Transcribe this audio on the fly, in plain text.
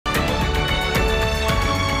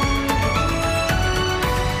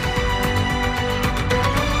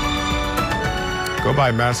by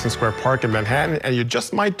Madison Square Park in Manhattan, and you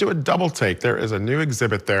just might do a double take. There is a new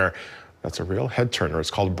exhibit there that's a real head turner. It's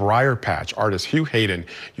called Brier Patch. Artist Hugh Hayden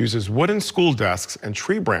uses wooden school desks and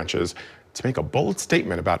tree branches to make a bold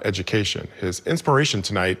statement about education. His inspiration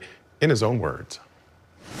tonight in his own words.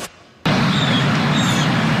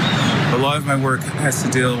 A lot of my work has to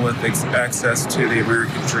deal with access to the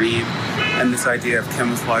American dream and this idea of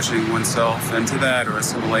camouflaging oneself into that, or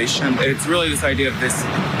assimilation. It's really this idea of this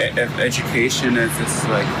of education as this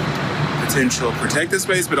like potential protected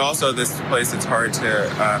space, but also this place that's hard to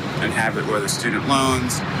inhabit, where the student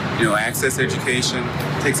loans, access education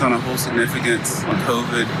takes on a whole significance on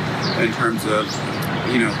COVID in terms of,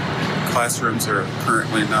 classrooms are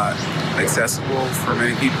currently not accessible for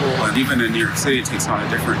many people, and even in New York City it takes on a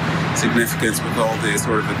different significance with all the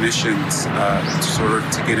sort of admissions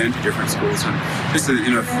to get into different schools, and just a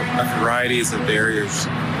varieties of barriers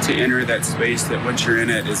to enter that space that once you're in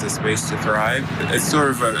it is a space to thrive. It's sort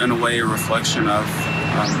of in a way a reflection of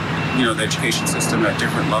the education system at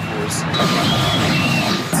different levels.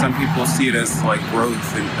 Some people see it as like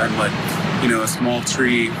growth and like a small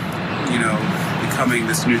tree becoming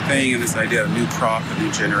this new thing, and this idea of new crop, a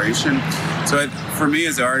new generation. So for me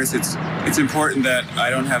as an artist, it's important that I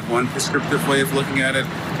don't have one prescriptive way of looking at it,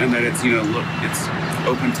 and that it's it's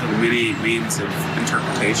open to the many means of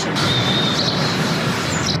interpretation.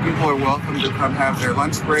 People are welcome to come have their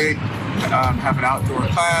lunch break, have an outdoor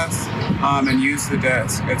class, and use the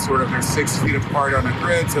desk. It's sort of, they're 6 feet apart on a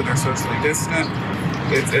grid, so they're socially distant.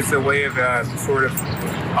 It's a way of sort of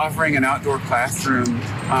offering an outdoor classroom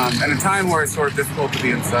at a time where it's sort of difficult to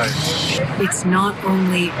be inside. It's not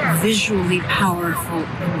only visually powerful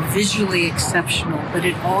and visually exceptional, but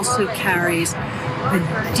it also carries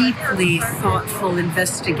a deeply thoughtful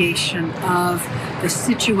investigation of the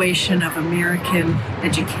situation of American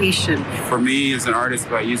education. For me as an artist,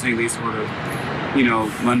 by using these sort of,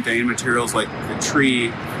 mundane materials like the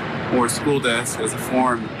tree or school desk as a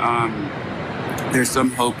form, there's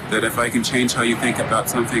some hope that if I can change how you think about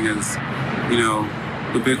something as,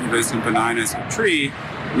 ubiquitous and benign as a tree,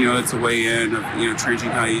 it's a way in of, changing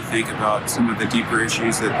how you think about some of the deeper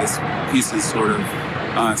issues that this piece is sort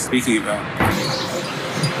of speaking about.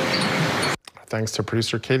 Thanks to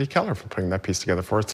producer Katie Keller for putting that piece together for us.